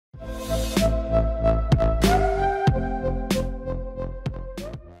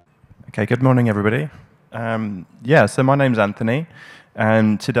Okay, good morning, everybody. So my name's Anthony,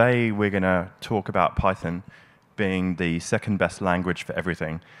 and today we're going to talk about Python being the second best language for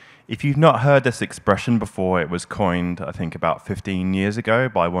everything. If you've not heard this expression before, it was coined, I think, about 15 years ago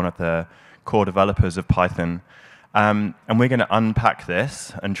by one of the core developers of Python. And we're going to unpack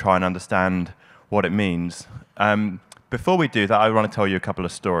this and try and understand what it means. Before we do that, I want to tell you a couple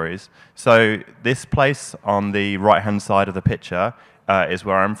of stories. So this place on the right-hand side of the picture is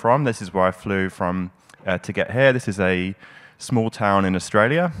where I'm from. This is where I flew from to get here. This is a small town in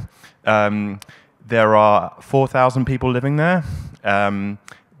Australia. There are 4,000 people living there. I'm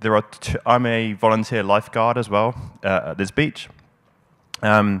a volunteer lifeguard as well at this beach.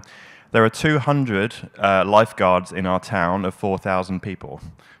 There are 200 lifeguards in our town of 4,000 people.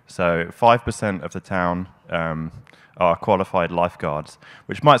 So 5% of the town are qualified lifeguards,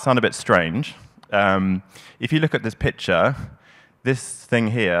 which might sound a bit strange. If you look at this picture, this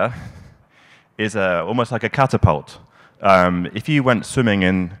thing here is almost like a catapult. If you went swimming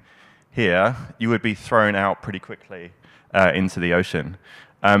in here, you would be thrown out pretty quickly into the ocean.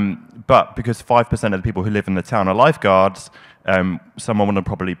 But because 5% of the people who live in the town are lifeguards, someone will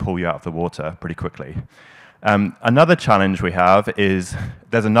probably pull you out of the water pretty quickly. Another challenge we have is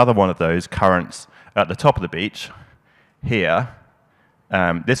there's another one of those currents at the top of the beach here.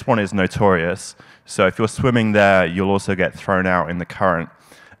 This one is notorious. So if you're swimming there, you'll also get thrown out in the current.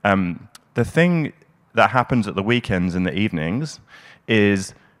 The thing that happens at the weekends and the evenings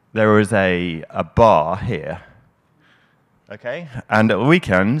is there is a bar here. Okay? And at the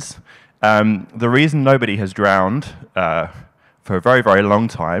weekends, the reason nobody has drowned for a very, very long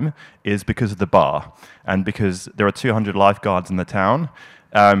time is because of the bar and because there are 200 lifeguards in the town.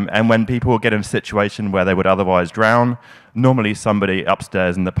 And when people get in a situation where they would otherwise drown, normally somebody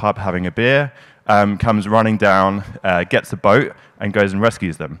upstairs in the pub having a beer comes running down, gets a boat, and goes and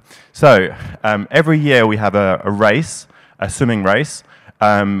rescues them. So every year we have a race, a swimming race,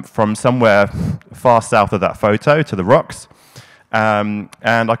 from somewhere far south of that photo to the rocks. And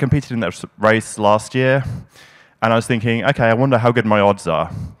I competed in that race last year, and I was thinking, okay, I wonder how good my odds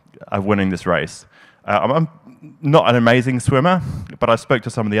are of winning this race. I'm not an amazing swimmer, but I spoke to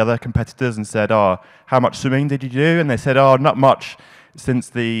some of the other competitors and said, oh, how much swimming did you do? And they said, oh, not much since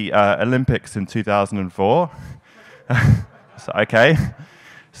the Olympics in 2004. So, okay.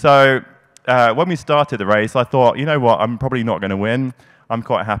 So when we started the race, I thought, you know what, I'm probably not going to win. I'm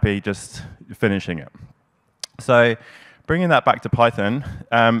quite happy just finishing it. So bringing that back to Python,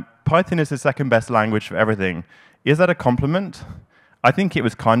 Python is the second best language for everything. Is that a compliment? I think it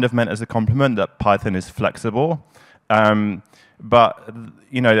was kind of meant as a compliment that Python is flexible. But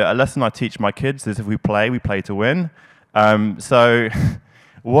you know, a lesson I teach my kids is if we play to win. So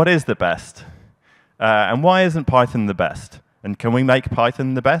what is the best? And why isn't Python the best? And can we make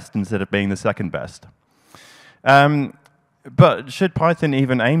Python the best instead of being the second best? But should Python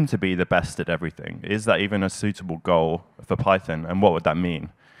even aim to be the best at everything? Is that even a suitable goal for Python? And what would that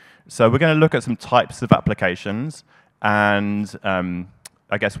mean? So we're going to look at some types of applications and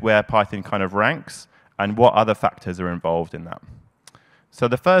I guess where Python kind of ranks and what other factors are involved in that. So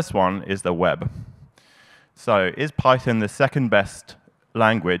the first one is the web. So is Python the second best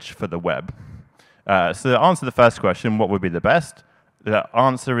language for the web? So to answer the first question, what would be the best? The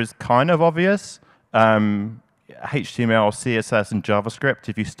answer is kind of obvious. HTML, CSS, and JavaScript,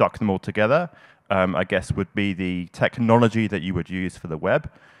 if you stuck them all together, I guess would be the technology that you would use for the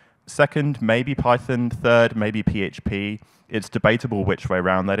web. Second, maybe Python. Third, maybe PHP. It's debatable which way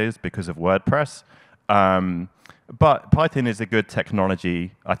around that is because of WordPress. But Python is a good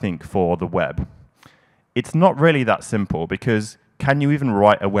technology, I think, for the web. It's not really that simple because can you even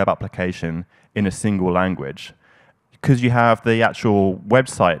write a web application in a single language? Because you have the actual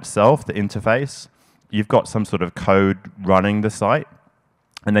website itself, the interface, you've got some sort of code running the site,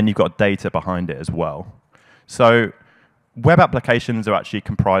 and then you've got data behind it as well. So web applications are actually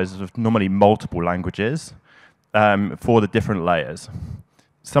comprised of normally multiple languages for the different layers.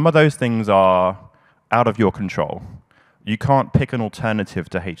 Some of those things are out of your control. You can't pick an alternative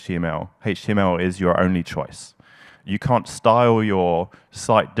to HTML. HTML is your only choice. You can't style your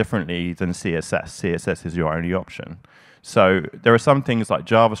site differently than CSS. CSS is your only option. So there are some things like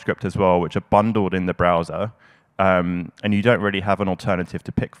JavaScript as well, which are bundled in the browser, and you don't really have an alternative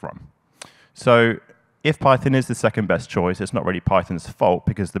to pick from. So if Python is the second best choice, it's not really Python's fault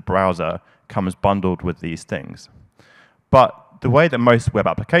because the browser comes bundled with these things. But the way that most web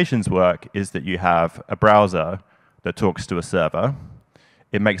applications work is that you have a browser that talks to a server,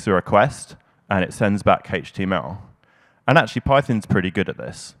 it makes a request, and it sends back HTML. And actually, Python's pretty good at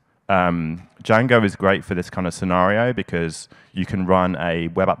this. Django is great for this kind of scenario because you can run a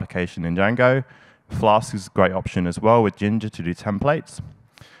web application in Django. Flask is a great option as well with Ginger to do templates.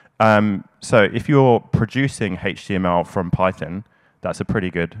 So if you're producing HTML from Python, that's a pretty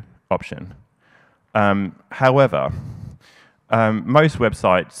good option. However, most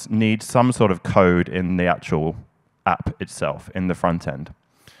websites need some sort of code in the actual app itself, in the front end.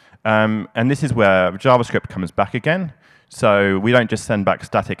 And this is where JavaScript comes back again. So we don't just send back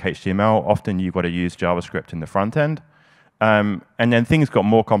static HTML. Often you've got to use JavaScript in the front end. And then things got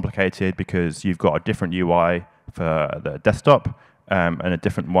more complicated because you've got a different UI for the desktop and a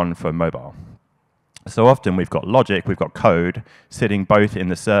different one for mobile. So often we've got logic, we've got code sitting both in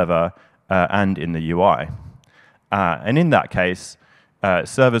the server and in the UI. And in that case,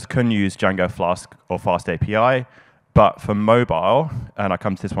 servers can use Django Flask or Fast API, but for mobile, and I'll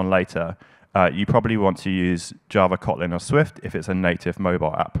come to this one later, you probably want to use Java, Kotlin, or Swift if it's a native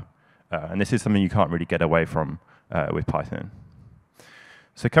mobile app. And this is something you can't really get away from with Python.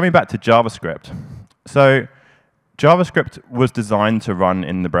 So coming back to JavaScript. So JavaScript was designed to run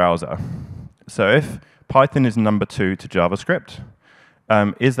in the browser. So if Python is number 2 to JavaScript,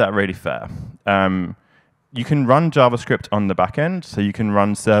 is that really fair? You can run JavaScript on the back end, so you can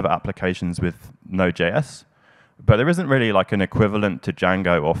run server applications with Node.js, but there isn't really like an equivalent to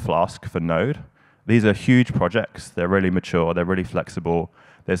Django or Flask for Node. These are huge projects. They're really mature. They're really flexible.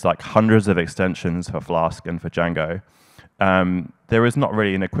 There's like hundreds of extensions for Flask and for Django. There is not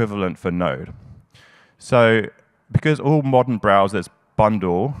really an equivalent for Node. So because all modern browsers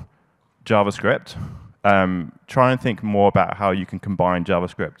bundle JavaScript, try and think more about how you can combine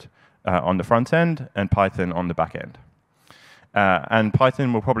JavaScript on the front end and Python on the back end. And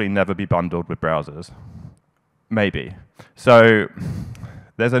Python will probably never be bundled with browsers. Maybe. So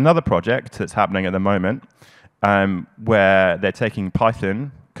there's another project that's happening at the moment where they're taking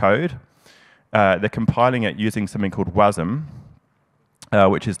Python code, they're compiling it using something called WASM,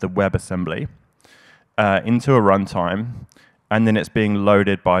 which is the WebAssembly, into a runtime, and then it's being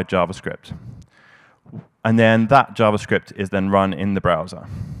loaded by JavaScript. And then that JavaScript is then run in the browser.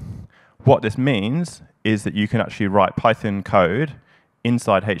 What this means is that you can actually write Python code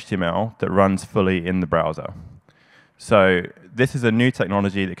inside HTML that runs fully in the browser. So this is a new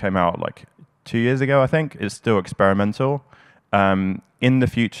technology that came out like 2 years ago, I think. It's still experimental. In the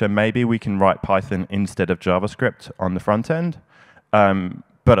future, maybe we can write Python instead of JavaScript on the front end.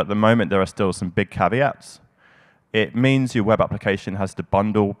 But at the moment, there are still some big caveats. It means your web application has to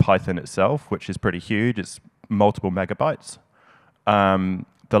bundle Python itself, which is pretty huge. It's multiple megabytes.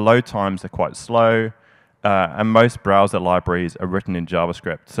 The load times are quite slow. And most browser libraries are written in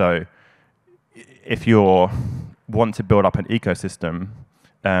JavaScript. So if you want to build up an ecosystem,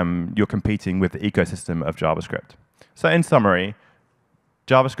 you're competing with the ecosystem of JavaScript. So in summary,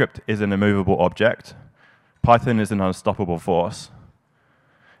 JavaScript is an immovable object. Python is an unstoppable force.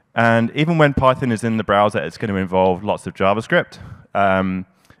 And even when Python is in the browser, it's going to involve lots of JavaScript. And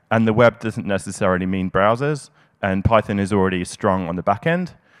the web doesn't necessarily mean browsers. And Python is already strong on the back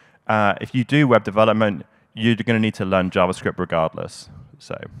end. If you do web development, you're going to need to learn JavaScript regardless.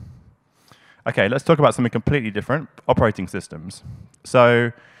 So, OK, let's talk about something completely different, operating systems.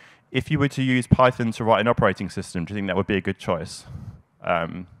 So if you were to use Python to write an operating system, do you think that would be a good choice?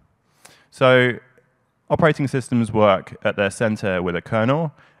 So operating systems work at their center with a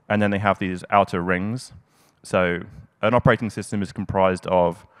kernel, and then they have these outer rings. So an operating system is comprised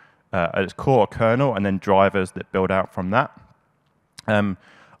of at its core a kernel and then drivers that build out from that.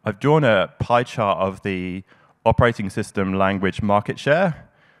 I've drawn a pie chart of the operating system language market share.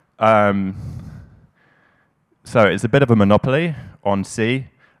 So it's a bit of a monopoly on C.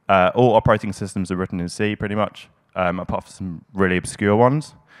 All operating systems are written in C, pretty much, apart from some really obscure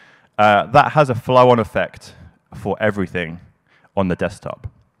ones. That has a flow-on effect for everything on the desktop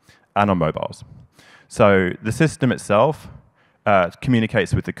and on mobiles. So the system itself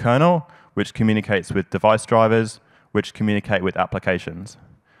communicates with the kernel, which communicates with device drivers, which communicate with applications.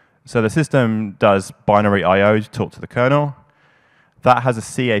 So the system does binary I/O to talk to the kernel. That has a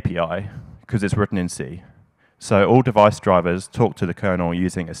C API, because it's written in C. So all device drivers talk to the kernel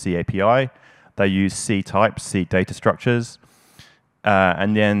using a C API. They use C types, C data structures.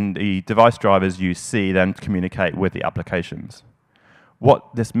 And then the device drivers use C then to communicate with the applications.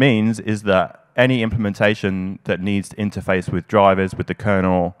 What this means is that any implementation that needs to interface with drivers, with the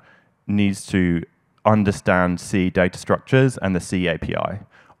kernel, needs to understand C data structures and the C API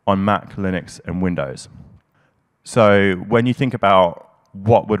on Mac, Linux, and Windows. So when you think about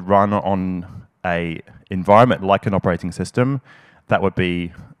what would run on an environment like an operating system, that would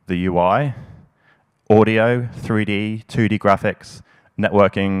be the UI, audio, 3D, 2D graphics,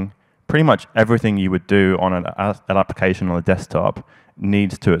 networking, pretty much everything you would do on an application on a desktop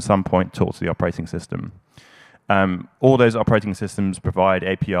needs to, at some point, talk to the operating system. All those operating systems provide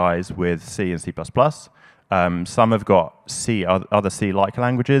APIs with C and C++. Some have got other C-like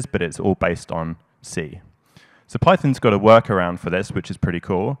languages, but it's all based on C. So Python's got a workaround for this, which is pretty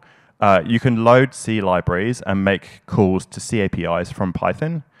cool. You can load C libraries and make calls to C APIs from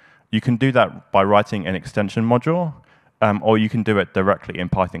Python. You can do that by writing an extension module, or you can do it directly in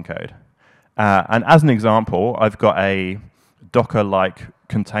Python code. And as an example, I've got a Docker-like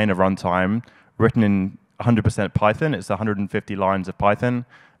container runtime written in 100% Python. It's 150 lines of Python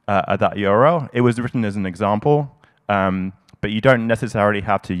at that URL. It was written as an example, but you don't necessarily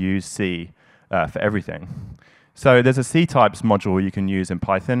have to use C for everything. So there's a C types module you can use in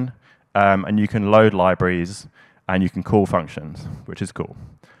Python, and you can load libraries, and you can call functions, which is cool.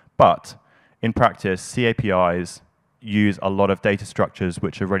 But in practice, C APIs use a lot of data structures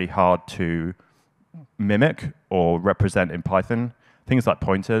which are really hard to mimic or represent in Python. Things like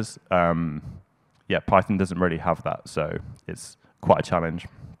pointers. Yeah, Python doesn't really have that, so it's quite a challenge.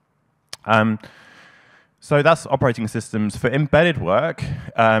 So that's operating systems. For embedded work,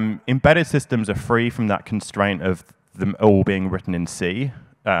 embedded systems are free from that constraint of them all being written in C.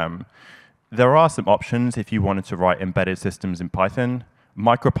 There are some options if you wanted to write embedded systems in Python.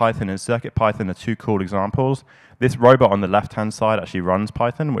 MicroPython and CircuitPython are two cool examples. This robot on the left-hand side actually runs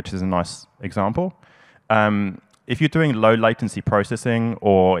Python, which is a nice example. If you're doing low latency processing,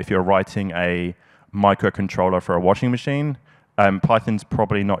 or if you're writing a microcontroller for a washing machine, Python's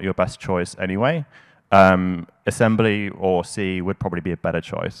probably not your best choice anyway. Assembly or C would probably be a better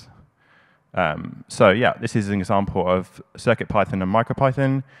choice. So yeah, this is an example of CircuitPython and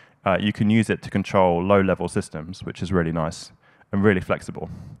MicroPython. You can use it to control low-level systems, which is really nice and really flexible.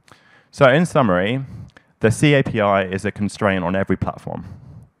 So in summary, the C API is a constraint on every platform.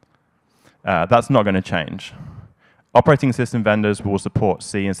 That's not going to change. Operating system vendors will support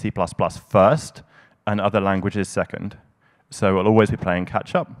C and C++ first, and other languages second. So we'll always be playing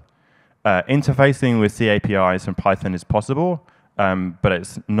catch-up. Interfacing with C APIs from Python is possible, but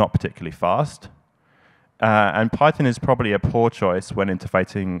it's not particularly fast. And Python is probably a poor choice when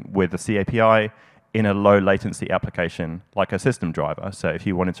interfacing with the C API in a low latency application, like a system driver. So if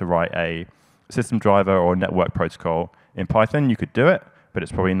you wanted to write a system driver or network protocol in Python, you could do it, but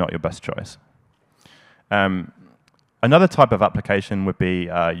it's probably not your best choice. Another type of application would be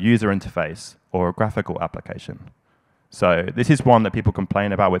a user interface or a graphical application. So this is one that people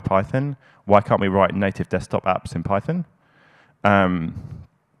complain about with Python. Why can't we write native desktop apps in Python?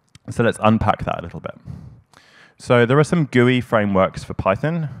 So let's unpack that a little bit. So there are some GUI frameworks for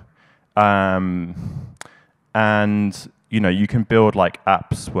Python. And you can build like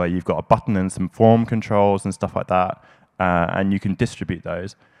apps where you've got a button and some form controls and stuff like that, and you can distribute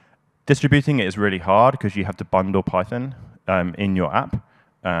those. Distributing it is really hard because you have to bundle Python in your app,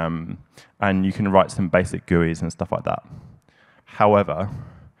 and you can write some basic GUIs and stuff like that. However,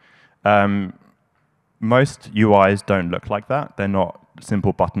 most UIs don't look like that. They're not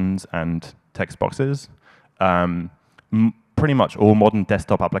simple buttons and text boxes. Pretty much all modern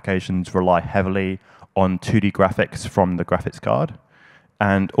desktop applications rely heavily on 2D graphics from the graphics card,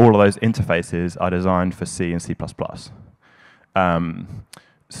 and all of those interfaces are designed for C and C++.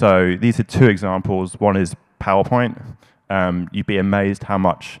 So these are two examples. One is PowerPoint. You'd be amazed how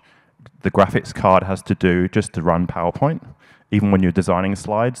much the graphics card has to do just to run PowerPoint, even when you're designing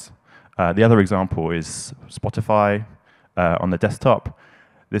slides. The other example is Spotify on the desktop.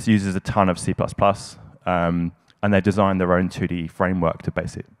 This uses a ton of C++. And they designed their own 2D framework to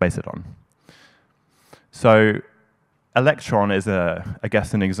base it on. So Electron is, I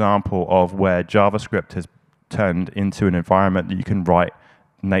guess, an example of where JavaScript has turned into an environment that you can write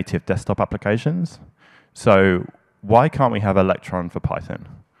native desktop applications. So why can't we have Electron for Python?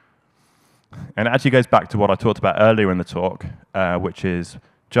 And it actually goes back to what I talked about earlier in the talk, which is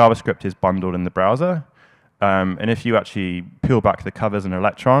JavaScript is bundled in the browser. And if you actually peel back the covers in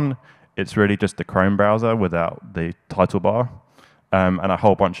Electron, it's really just the Chrome browser without the title bar, and a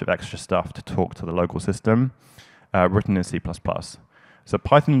whole bunch of extra stuff to talk to the local system, written in C++. So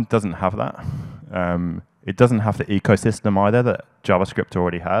Python doesn't have that. It doesn't have the ecosystem either that JavaScript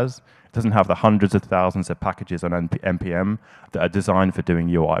already has. It doesn't have the hundreds of thousands of packages on NPM that are designed for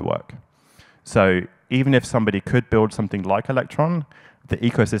doing UI work. So even if somebody could build something like Electron, the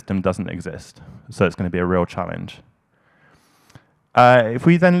ecosystem doesn't exist. So it's going to be a real challenge. If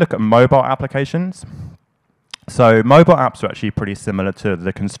we then look at mobile applications, so mobile apps are actually pretty similar to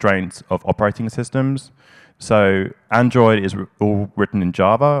the constraints of operating systems. So Android is all written in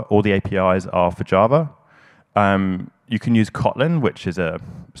Java. All the APIs are for Java. You can use Kotlin, which is a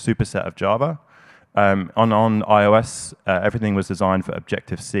superset of Java. On iOS, everything was designed for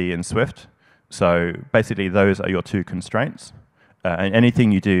Objective-C and Swift. So basically, those are your two constraints. And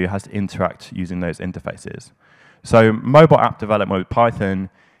anything you do has to interact using those interfaces. So mobile app development with Python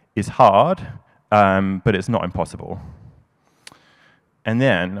is hard, but it's not impossible. And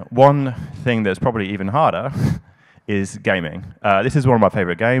then one thing that's probably even harder is gaming. This is one of my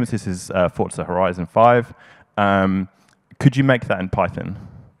favorite games. This is Forza Horizon 5. Could you make that in Python?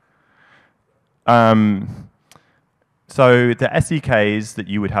 So the SDKs that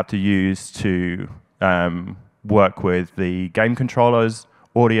you would have to use to work with the game controllers,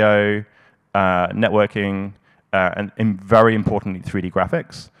 audio, networking, and very importantly, 3D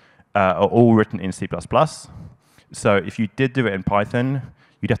graphics, are all written in C++. So if you did do it in Python,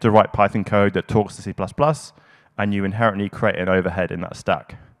 you'd have to write Python code that talks to C++, and you inherently create an overhead in that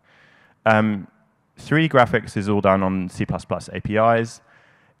stack. 3D graphics is all done on C++ APIs.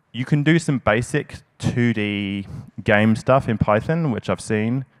 You can do some basic 2D game stuff in Python, which I've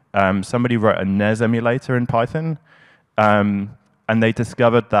seen. Somebody wrote a NES emulator in Python, and they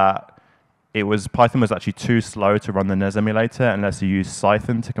discovered that Python was actually too slow to run the NES emulator unless you use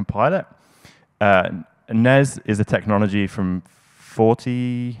Python to compile it. NES is a technology from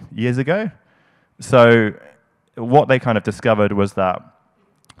 40 years ago. So what they kind of discovered was that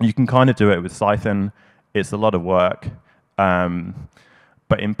you can kind of do it with Python. It's a lot of work.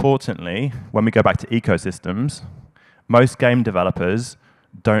 But importantly, when we go back to ecosystems, most game developers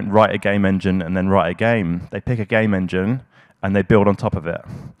don't write a game engine and then write a game. They pick a game engine and they build on top of it.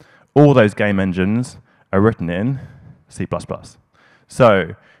 All those game engines are written in C++.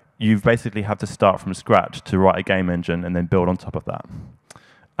 So you basically have to start from scratch to write a game engine and then build on top of that,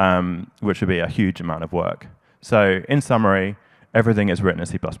 which would be a huge amount of work. So in summary, everything is written in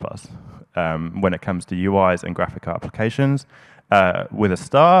C++ when it comes to UIs and graphical applications, with a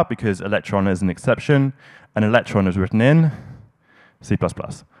star because Electron is an exception, and Electron is written in C++.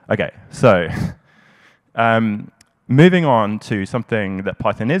 OK, so moving on to something that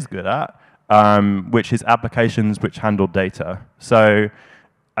Python is good at, which is applications which handle data. So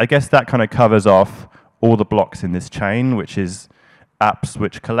I guess that kind of covers off all the blocks in this chain, which is apps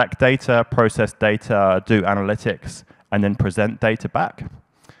which collect data, process data, do analytics, and then present data back.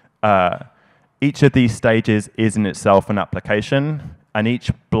 Each of these stages is in itself an application, and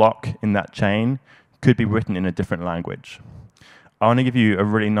each block in that chain could be written in a different language. I want to give you a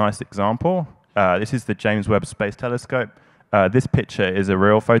really nice example. This is the James Webb Space Telescope. This picture is a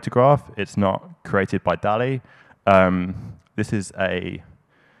real photograph. It's not created by DALL-E. This is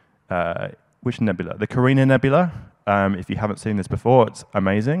which nebula? The Carina Nebula. If you haven't seen this before, it's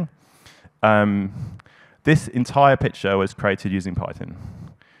amazing. This entire picture was created using Python.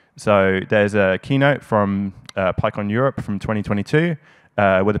 So there's a keynote from PyCon Europe from 2022,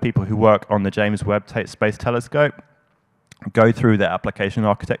 where the people who work on the James Webb Space Telescope go through their application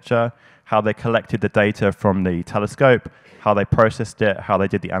architecture, how they collected the data from the telescope, how they processed it, how they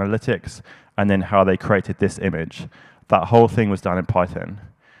did the analytics, and then how they created this image. That whole thing was done in Python.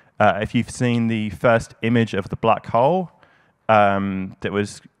 If you've seen the first image of the black hole that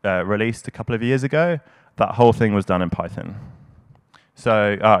was released a couple of years ago, that whole thing was done in Python.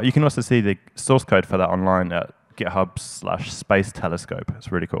 So you can also see the source code for that online at GitHub/Space Telescope.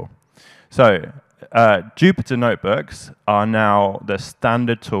 It's really cool. So Jupyter Notebooks are now the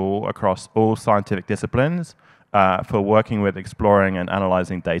standard tool across all scientific disciplines for working with exploring and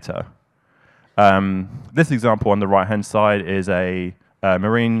analyzing data. This example on the right-hand side is a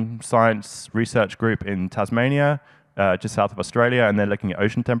marine science research group in Tasmania, just south of Australia, and they're looking at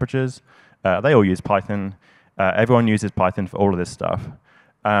ocean temperatures. They all use Python. Everyone uses Python for all of this stuff.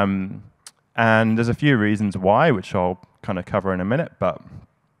 And there's a few reasons why, which I'll kind of cover in a minute. But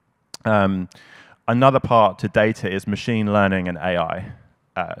another part to data is machine learning and AI.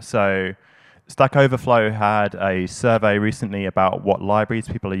 So Stack Overflow had a survey recently about what libraries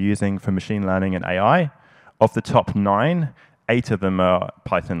people are using for machine learning and AI. Of the top 9, 8 of them are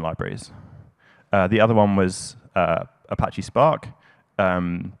Python libraries. The other one was Apache Spark,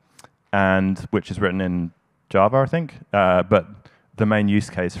 and which is written in Java, I think. But the main use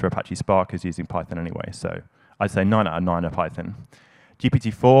case for Apache Spark is using Python anyway. So I'd say 9 out of 9 are Python.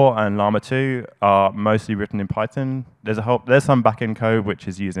 GPT-4 and Llama 2 are mostly written in Python. There's some backend code which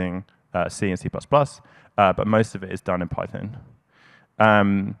is using C and C++, but most of it is done in Python.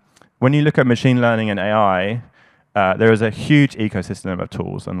 When you look at machine learning and AI, there is a huge ecosystem of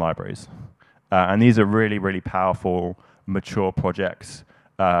tools and libraries. And these are really, really powerful, mature projects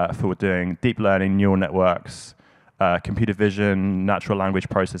for doing deep learning, neural networks, computer vision, natural language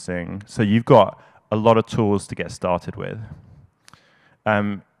processing. So you've got a lot of tools to get started with.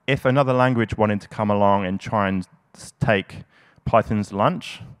 If another language wanted to come along and try and take Python's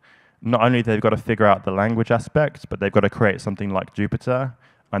lunch, not only they've got to figure out the language aspect, but they've got to create something like Jupyter,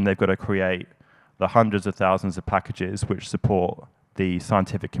 and they've got to create the hundreds of thousands of packages which support the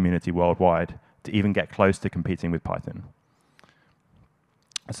scientific community worldwide to even get close to competing with Python.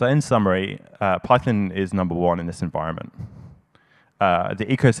 So in summary, Python is #1 in this environment. The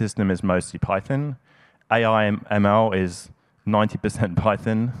ecosystem is mostly Python. AI and ML is 90%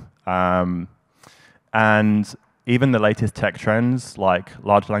 Python. And even the latest tech trends, like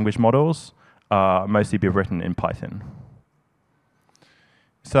large language models, mostly be written in Python.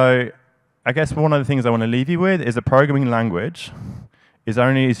 So I guess one of the things I want to leave you with is a programming language is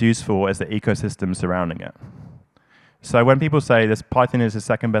only as useful as the ecosystem surrounding it. So when people say this Python is the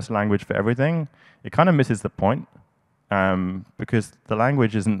second best language for everything, it kind of misses the point, because the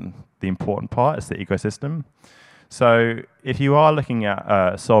language isn't the important part, it's the ecosystem. So if you are looking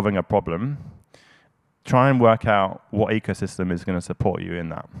at solving a problem, try and work out what ecosystem is going to support you in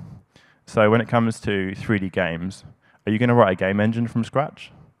that. So when it comes to 3D games, are you going to write a game engine from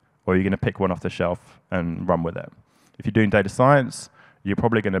scratch? Or are you going to pick one off the shelf and run with it? If you're doing data science, you're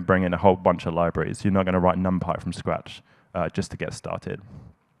probably going to bring in a whole bunch of libraries. You're not going to write NumPy from scratch just to get started.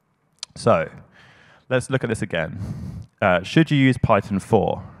 So let's look at this again. Should you use Python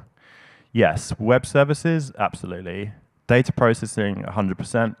for? Yes. Web services? Absolutely. Data processing?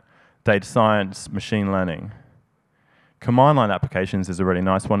 100%. Data science, machine learning. Command line applications is a really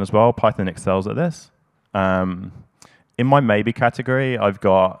nice one as well. Python excels at this. In my maybe category, I've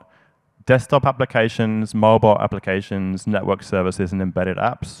got desktop applications, mobile applications, network services, and embedded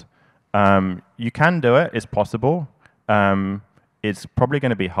apps. You can do it. It's possible. It's probably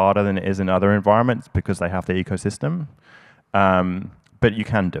going to be harder than it is in other environments because they have the ecosystem. But you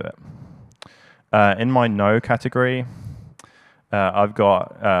can do it. In my no category, I've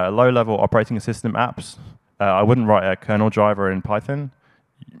got low-level operating system apps. I wouldn't write a kernel driver in Python.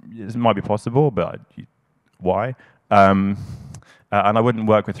 It might be possible, but why? And I wouldn't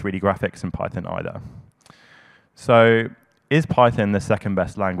work with 3D graphics in Python either. So is Python the second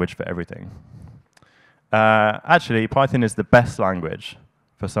best language for everything? Actually, Python is the best language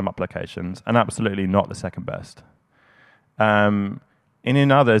for some applications, and absolutely not the second best.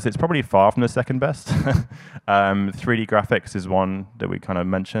 In others, it's probably far from the second best. 3D graphics is one that we kind of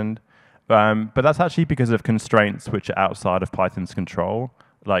mentioned. But that's actually because of constraints which are outside of Python's control.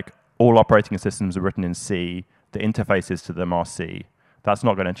 Like all operating systems are written in C. The interfaces to them are C. That's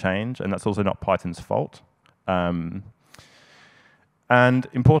not going to change, and that's also not Python's fault. And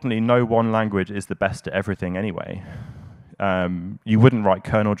importantly, no one language is the best at everything anyway. You wouldn't write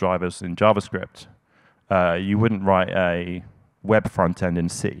kernel drivers in JavaScript. You wouldn't write a web front end in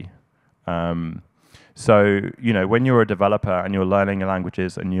C. So, when you're a developer and you're learning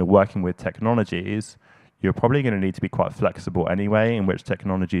languages and you're working with technologies, you're probably going to need to be quite flexible anyway in which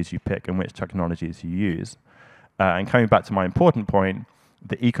technologies you pick and which technologies you use. And coming back to my important point,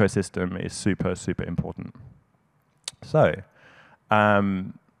 the ecosystem is super, super important. So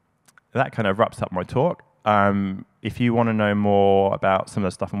that kind of wraps up my talk. If you want to know more about some of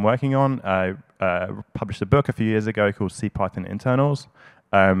the stuff I'm working on, I published a book a few years ago called C Python Internals.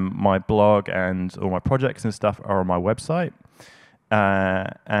 My blog and all my projects and stuff are on my website.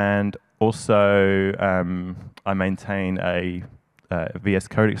 And also, I maintain a VS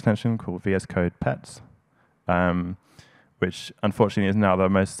Code extension called VS Code Pets, which unfortunately is now the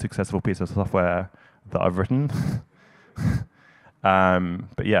most successful piece of software that I've written.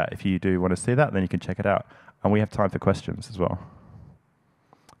 But yeah, if you do want to see that, then you can check it out. And we have time for questions as well.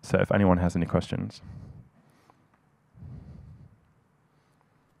 So if anyone has any questions.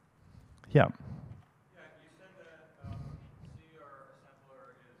 Yeah. Yeah, you said that C or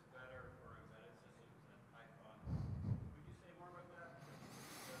assembler is better for embedded systems than PyCon. Would you say more about that?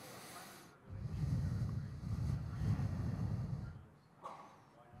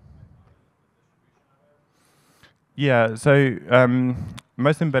 Yeah, so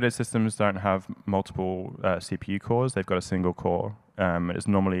most embedded systems don't have multiple CPU cores. They've got a single core. It's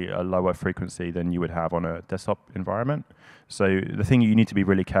normally a lower frequency than you would have on a desktop environment. So the thing you need to be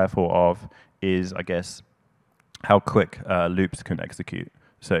really careful of is, I guess, how quick loops can execute.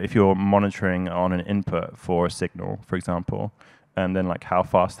 So if you're monitoring on an input for a signal, for example, and then like how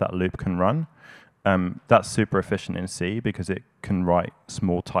fast that loop can run, that's super efficient in C because it can write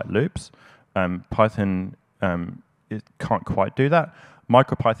small, tight loops. Python it can't quite do that.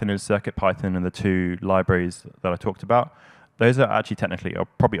 MicroPython and CircuitPython and the two libraries that I talked about, those are actually technically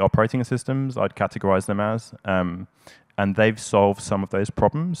probably operating systems, I'd categorize them as. And they've solved some of those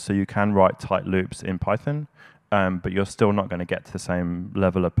problems. So you can write tight loops in Python. but you're still not going to get to the same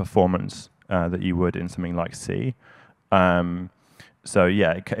level of performance that you would in something like C. So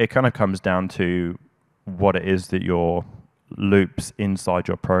yeah, it kind of comes down to what it is that your loops inside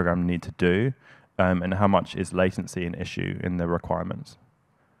your program need to do, and how much is latency an issue in the requirements.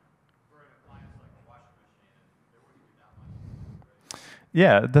 For an appliance like a washing machine, there wouldn't be that much, right?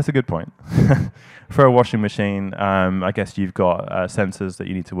 Yeah, that's a good point. For a washing machine, I guess you've got sensors that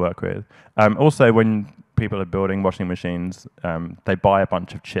you need to work with. Also, when people are building washing machines, they buy a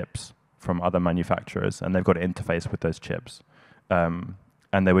bunch of chips from other manufacturers, and they've got to interface with those chips. And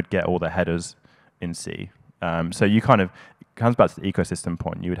they would get all the headers in C. So you kind of, it comes back to the ecosystem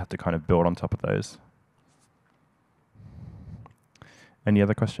point, you would have to kind of build on top of those. Any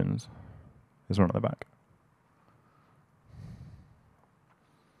other questions? There's one at the back.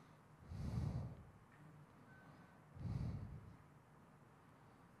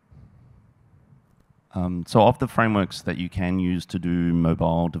 So of the frameworks that you can use to do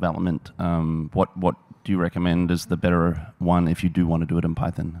mobile development, what do you recommend is the better one if you do want to do it in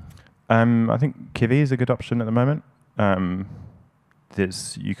Python? I think Kivy is a good option at the moment.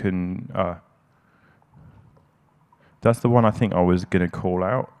 That's the one I think I was going to call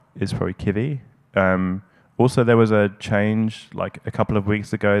out, is probably Kivy. Also, there was a change like a couple of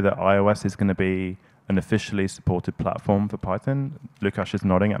weeks ago that iOS is going to be an officially supported platform for Python. Lukash is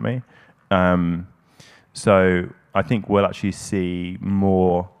nodding at me. So I think we'll actually see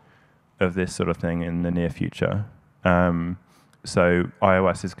more of this sort of thing in the near future. So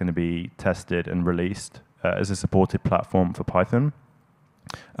iOS is going to be tested and released as a supported platform for Python.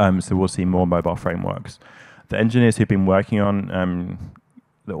 So we'll see more mobile frameworks. The engineers who've been working on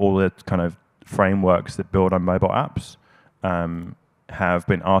all the kind of frameworks that build on mobile apps have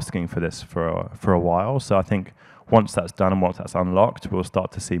been asking for this for a while. So I think once that's done and once that's unlocked, we'll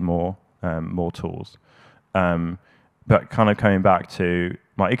start to see more tools. But kind of coming back to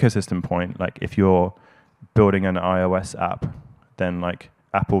my ecosystem point, like if you're building an iOS app, then like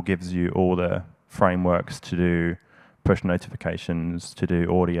Apple gives you all the frameworks to do push notifications, to do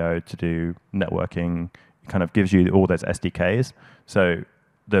audio, to do networking. It kind of gives you all those SDKs. So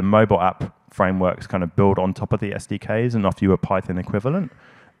the mobile app frameworks kind of build on top of the SDKs and offer you a Python equivalent.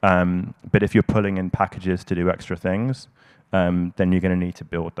 But if you're pulling in packages to do extra things, then you're going to need to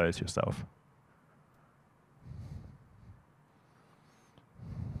build those yourself.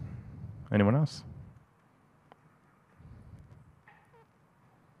 Anyone else?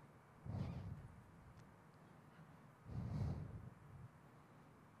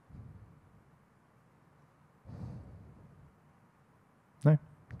 No?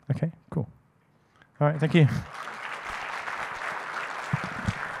 Okay, cool. All right, thank you.